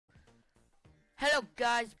Hello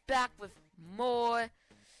guys, back with more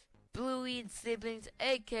Bluey and Siblings,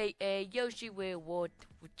 aka Yoshi Werewolf.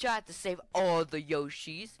 We tried to save all the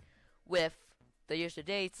Yoshis with the Yoshi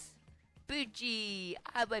dates. Boogie!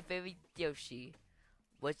 I'm my favorite Yoshi.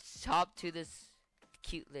 Let's talk to this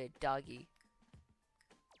cute little doggy.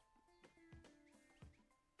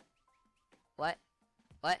 What?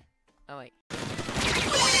 What? Oh wait.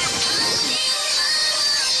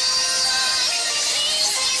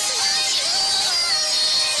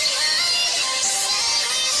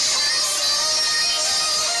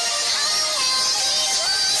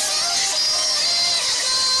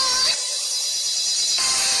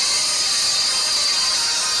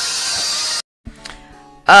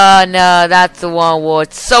 No, that's the one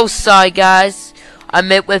word. So sorry, guys. I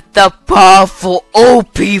met with the powerful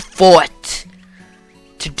OP fort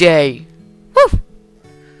today. Woo!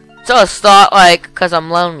 So I'll start, cause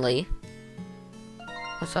I'm lonely.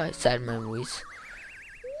 I'm sorry, sad memories.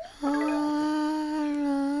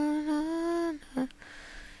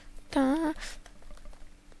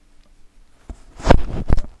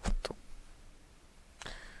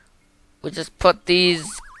 We just put these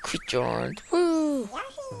creatures on. Woo!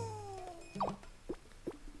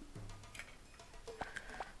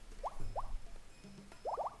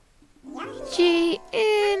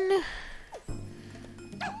 G-in.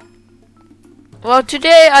 Well,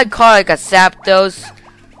 today I caught a Zapdos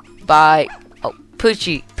by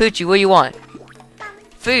Poochie. Poochie, what do you want?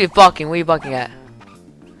 Feel you barking. Where are you barking at?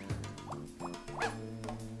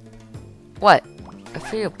 What? I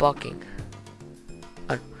feel you barking.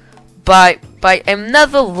 By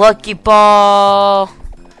another lucky ball.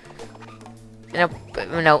 In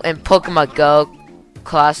Pokemon Go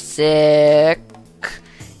Classic.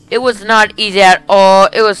 It was not easy at all.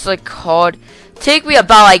 It was hard. Take me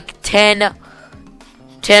about 10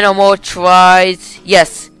 or more tries.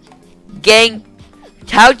 Yes. Gang,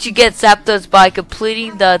 how'd you get Zapdos by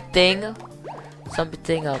completing the thing?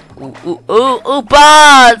 Something ooh,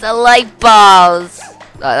 balls! I like balls.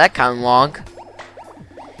 That kind of long.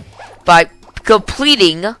 By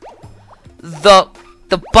completing the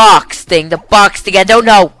box thing, I don't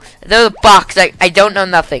know. The box, I don't know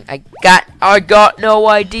nothing. I got no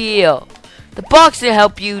idea. The box to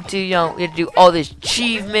help you to, you do all this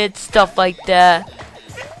achievements, stuff like that.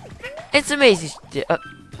 It's amazing.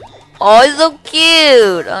 Oh, it's so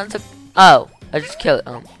cute. Oh, I just killed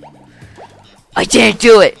it. I didn't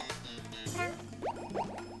do it.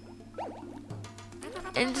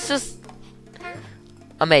 And it's just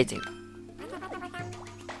amazing.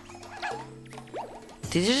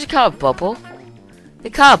 Did you just call a bubble? They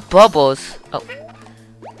kind of bubbles. Oh.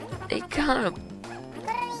 They kind of...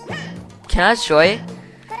 Can I destroy it?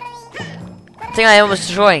 I think I almost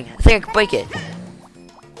destroying. I think I can break it.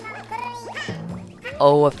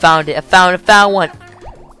 Oh, I found it. I found one.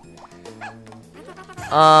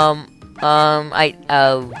 I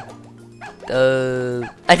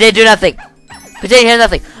didn't do nothing. I didn't hear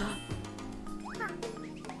nothing.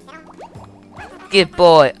 Good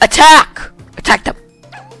boy. Attack! Attack them.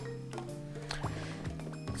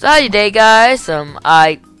 So how you day, guys?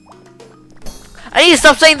 I need to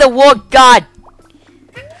stop saying the word God.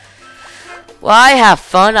 Well, I have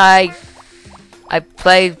fun. I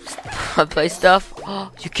play stuff.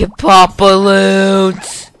 Oh, you can pop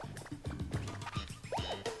balloons.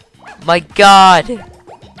 My God.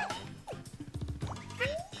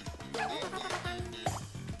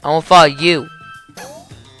 I won't follow you.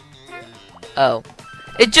 Oh,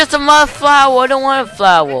 it's just a mud flower. I don't want a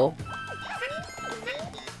flower.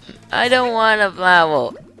 I don't want a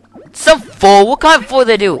flower. Some fort? What kind of fort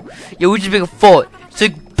they do? Yo, we just make a fort. It's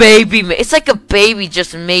like baby. It's like a baby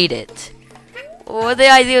just made it. What the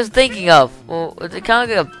idea was thinking of? Well, it's kind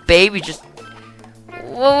of like a baby just.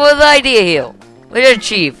 What was the idea here? What did you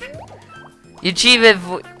achieve? You achieve it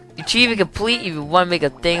complete. If you want to make a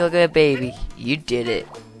thing look like a baby, you did it.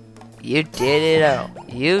 You did it all.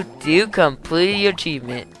 You completed your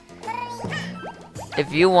achievement.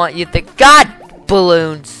 If you want, you think God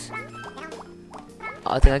balloons.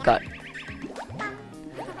 Oh, I think I got it.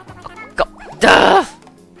 Go. Duh!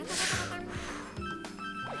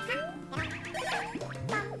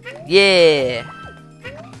 Yeah.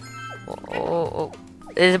 Oh.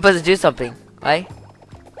 It's supposed to do something, right?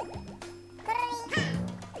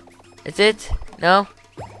 Is it? No?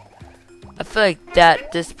 I feel like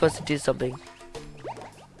this is supposed to do something.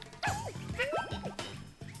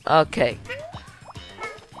 Okay.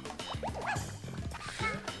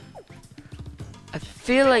 I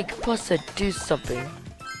feel like it's supposed to do something.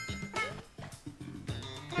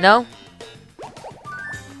 No?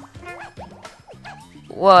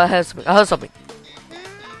 Well, I have something.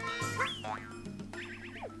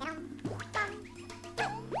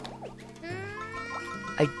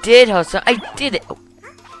 I did hustle. I did it. Oh.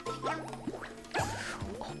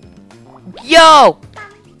 Yo!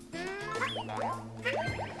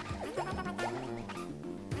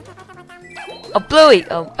 Oh, Bluey!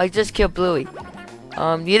 Oh, I just killed Bluey.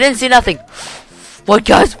 You didn't see nothing. What,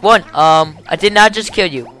 guys? One. I did not just kill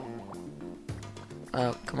you.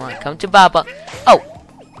 Oh, come on. Come to Baba. Oh!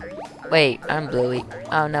 Wait, I'm Bluey.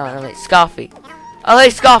 Oh, no, wait. Scoffy. Oh, hey,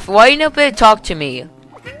 Scoffy, why you nobody talk to me?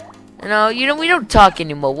 We don't talk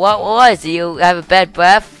anymore. What is it? You have a bad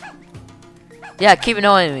breath? Yeah, keep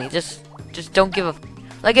annoying me. Just don't give a...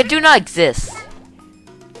 Like, I do not exist.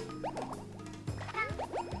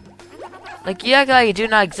 Like, you act like I do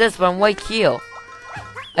not exist, but I'm right here.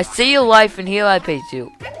 I see your life, and here I pay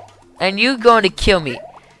you. And you going to kill me.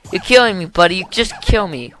 You're killing me, buddy. You just kill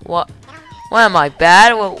me. What am I,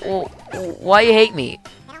 bad? Why you hate me?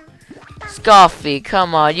 Scoffy,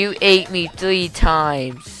 come on. You ate me 3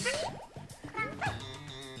 times.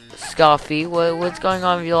 Scoffy, what's going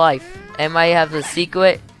on with your life? Am I have the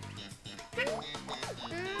secret?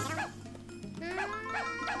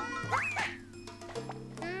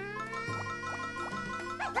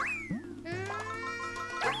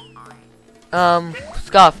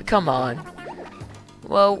 Scoffy, come on.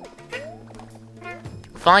 Well,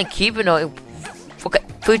 fine, keep it on. Okay,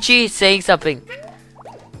 Fuchi is saying something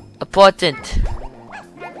important.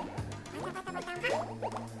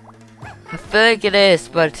 I feel like it is,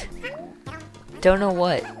 but don't know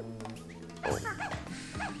what.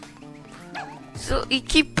 So you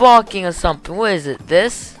keep barking or something. What is it?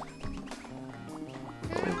 This?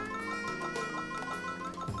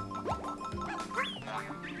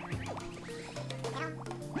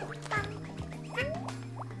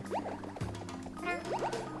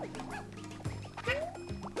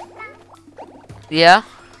 Yeah?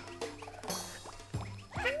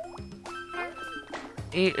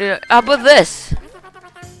 How about this?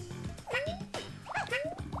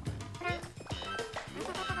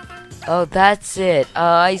 Oh, that's it.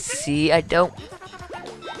 I see. I don't...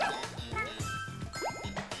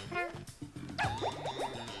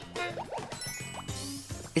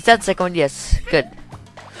 Is that second one? Yes. Good.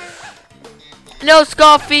 No,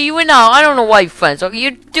 Scoffy, you and I don't know why you're friends. So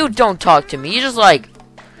you don't talk to me. You just like...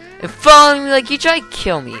 And following me like you try to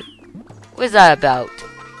kill me. What's that about?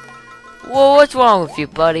 Whoa, what's wrong with you,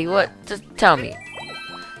 buddy? What? Just tell me.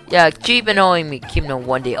 Yeah, keep annoying me. Keep knowing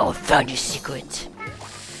one day I'll find your secret.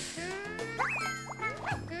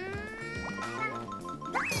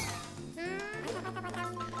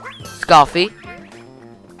 Scoffy.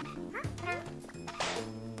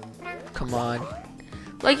 Come on.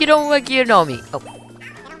 Like you know me. Oh.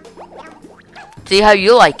 See how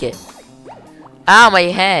you like it. Ow, my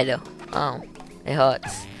head. Oh, it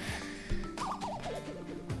hurts.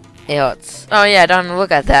 It hurts. Oh yeah, don't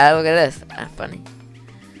look at that. Look at this. Ah, funny.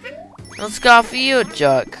 No, Scoffy, you a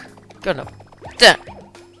jerk. Gonna.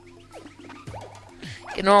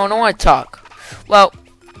 You know, I don't want to talk. Well,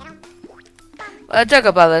 I'll talk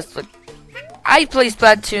about this. But I played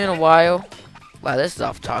Splatoon a while. Wow, this is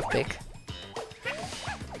off topic.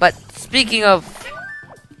 But speaking of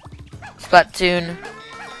Splatoon,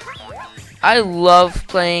 I love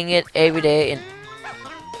playing it every day. And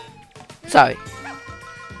sorry,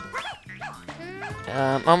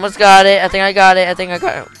 almost got it. I think I got it. I think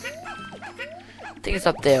it's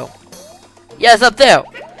up there. Yeah, it's up there.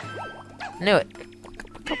 Knew it.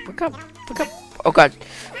 Pick up. Oh god.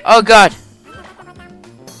 Oh god.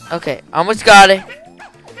 Okay, almost got it.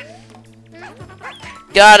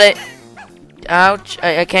 Got it. Ouch.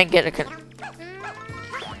 I can't get it.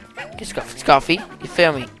 Scoffy, you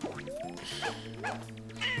feel me?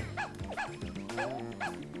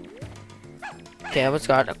 Okay, I almost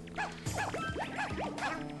got it.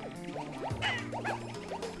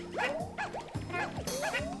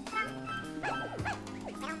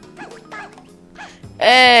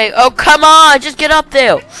 Hey! Oh, come on! Just get up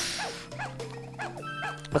there!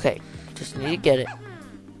 Okay, just need to get it.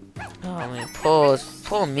 Oh man, poor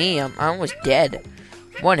me. I'm almost dead.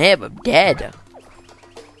 One hit, but I'm dead.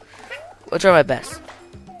 I'll try my best.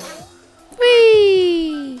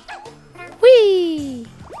 Whee! Whee!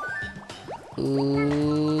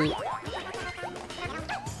 Ooh.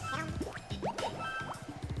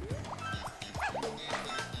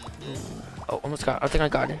 Oh, almost got it. I think I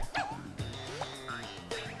got it.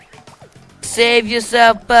 Save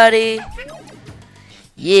yourself, buddy.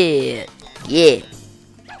 Yeah. Yeah.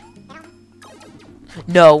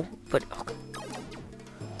 No, but okay.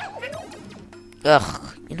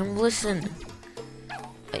 Ugh, you know, listen.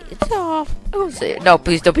 Wait, it's off. I won't say it. No,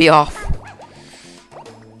 please don't be off.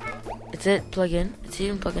 It's it. Plug in. It's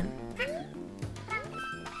even plug in.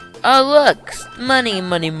 Oh look! Money,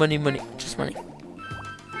 money, money, money. Just money.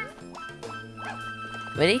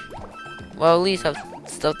 Ready? Well, at least I have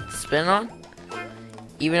stuff to spend on.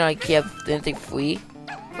 Even though I can't have anything free.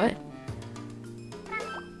 What?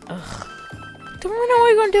 Ugh. Don't know what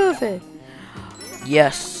you're gonna do with it.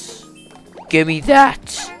 Yes. Give me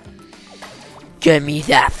that. Give me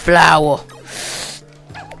that flour.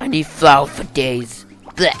 I need flour for days.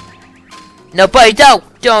 Blech. No, buddy,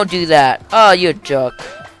 don't do that. Oh, you're a jerk.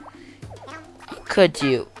 Could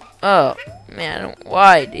you? Oh, man,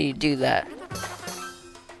 why do you do that?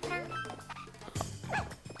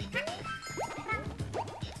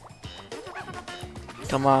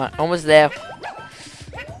 Come on, almost there.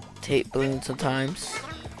 Tape balloons sometimes.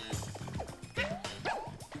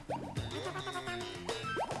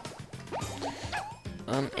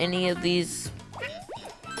 Any of these?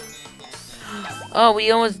 Oh,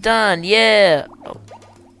 we almost done. Yeah. Oh.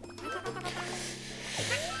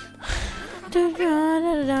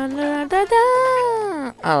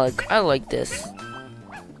 I like this.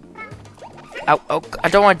 Oh, I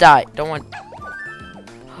don't want to die. Don't want.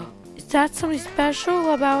 Is that something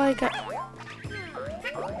special about like a?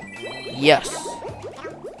 Yes.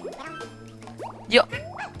 Yo,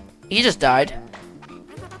 he just died.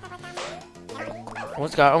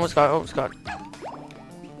 Almost got.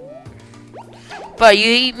 But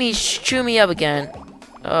you eat me, chew me up again.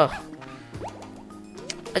 Ugh.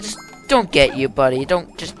 I just don't get you, buddy.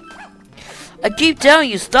 Don't just. I keep telling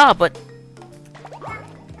you stop, but.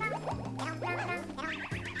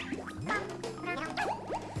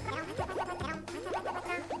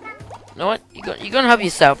 You know what? You're gonna help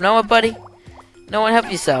yourself. Know what, buddy? No one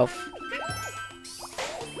help yourself.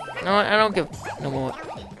 No, I don't give no more.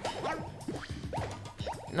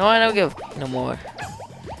 No, I don't give no more.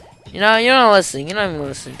 You know, you don't listen. You don't even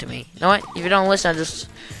listen to me. You know what? If you don't listen, I just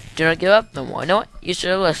do not give up no more. You know what? You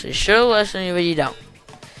should have listened. You should have listened, but you don't.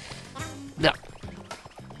 No.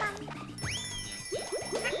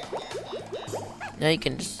 Now you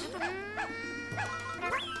can just.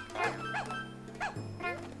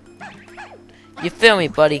 You feel me,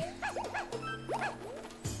 buddy?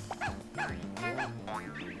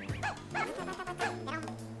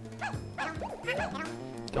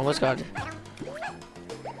 Almost got it.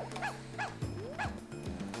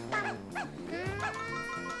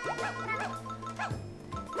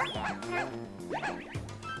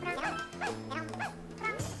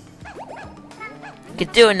 You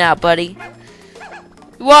can do it now, buddy.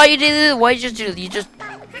 Why you did this? Why you just do this? You just.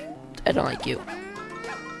 I don't like you.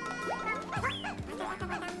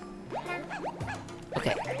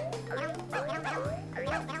 Okay.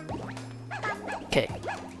 Okay.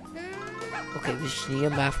 Okay, we just need a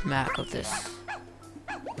map of this.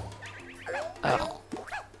 Oh.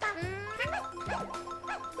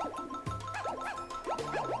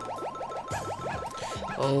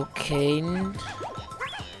 Okay.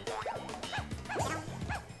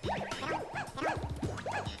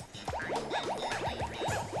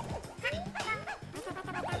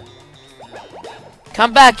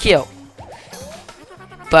 Come back here.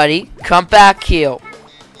 Buddy, come back here.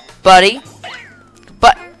 Buddy.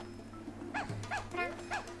 But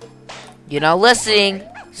you're not listening.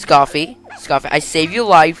 Scoffy, I saved your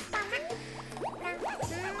life.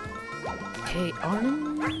 Okay,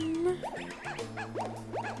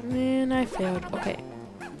 man, I failed. Okay.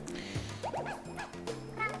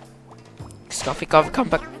 Scoffy, come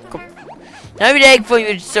back. Come. Now every egg for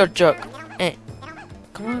you, so jerk. Hey.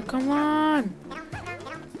 Come on.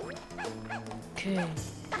 Okay.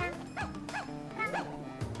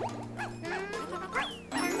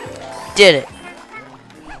 Did it.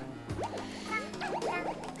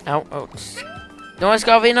 Oh. You know what,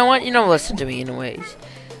 Scoffy? You know what? You don't listen to me anyways.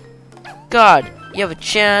 God, you have a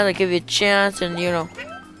chance. I give you a chance, and you know.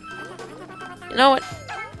 You know what?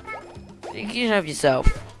 You can help yourself.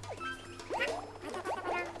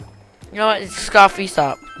 You know what? Scoffy,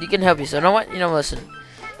 stop. You can help yourself. You know what? You don't listen.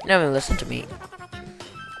 You don't even listen to me.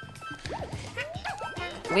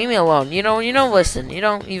 Leave me alone. You don't listen. You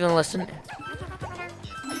don't even listen.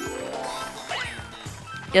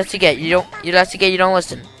 That's what you get. That's what you get. You don't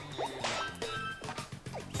listen.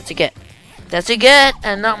 That's what you get. That's what you get.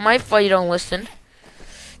 And not my fault you don't listen.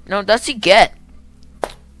 No, that's what you get.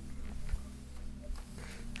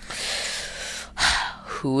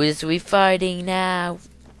 Who is we fighting now?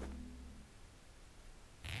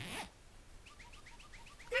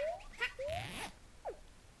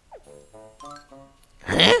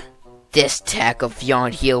 Huh? This tag of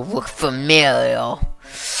yarn here look familiar.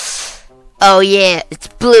 Oh yeah, it's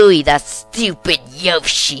Bluey, that stupid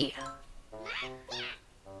Yoshi.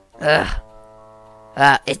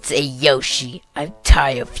 It's a Yoshi. I'm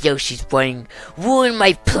tired of Yoshi's running, ruin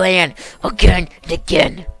my plan again and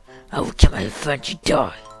again. I will kill my friend to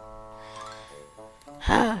die.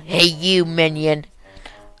 Huh? Hey you, minion.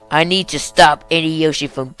 I need to stop any Yoshi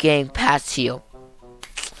from getting past here.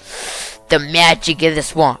 The magic in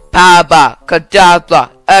this one. Power,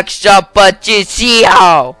 Kadabra, extra budget, see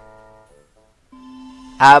how.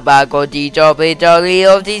 How about go DJ video?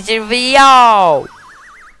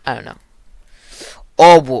 I don't know.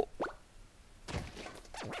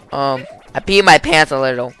 Oh, I peed my pants a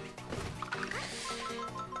little.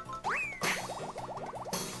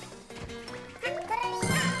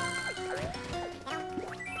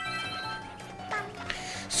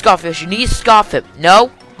 Scarfish, you need to scarf him.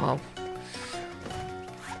 No?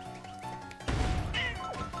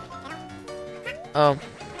 Oh.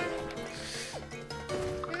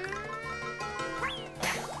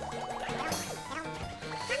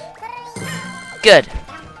 Good.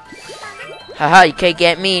 Haha, you can't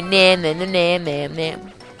get me. Nam, nam, nam, nam, nam,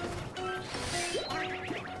 nam.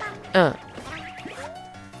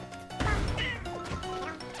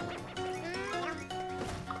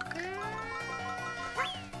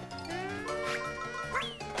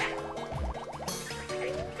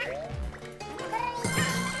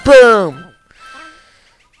 Boom!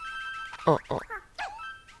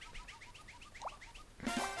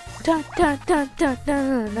 Da da da da da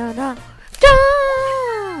da da da.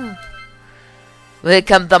 Here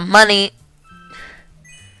comes the money.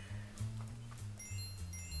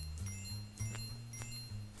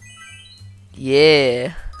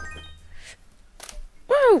 Yeah.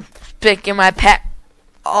 Woo! Picking my pack.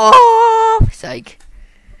 Oh, psych.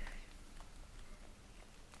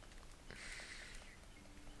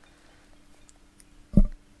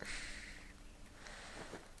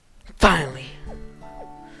 Finally.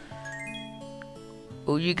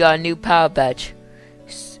 Oh, you got a new power badge.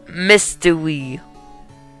 Mystery.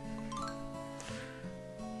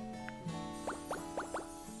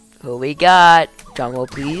 Who we got? Drum roll,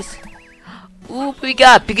 please. Ooh, we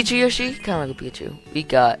got Pikachu Yoshi. Kind of like a Pikachu. We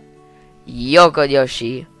got Yogurt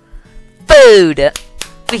Yoshi. Food.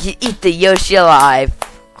 We can eat the Yoshi alive.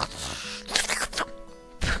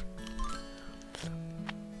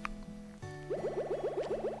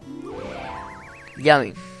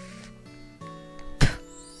 Yummy.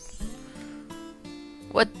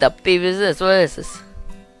 What the beef is this? What is this?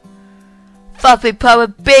 Fluffy power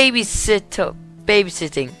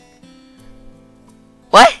babysitting.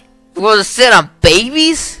 What? We're gonna sit on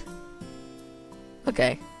babies?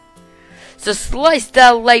 Okay. So slice that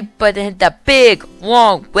like button, hit that big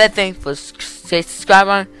long red thing for say subscribe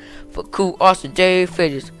on for cool awesome daily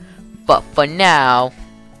videos. But for now,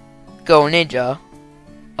 go ninja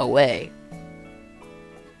away.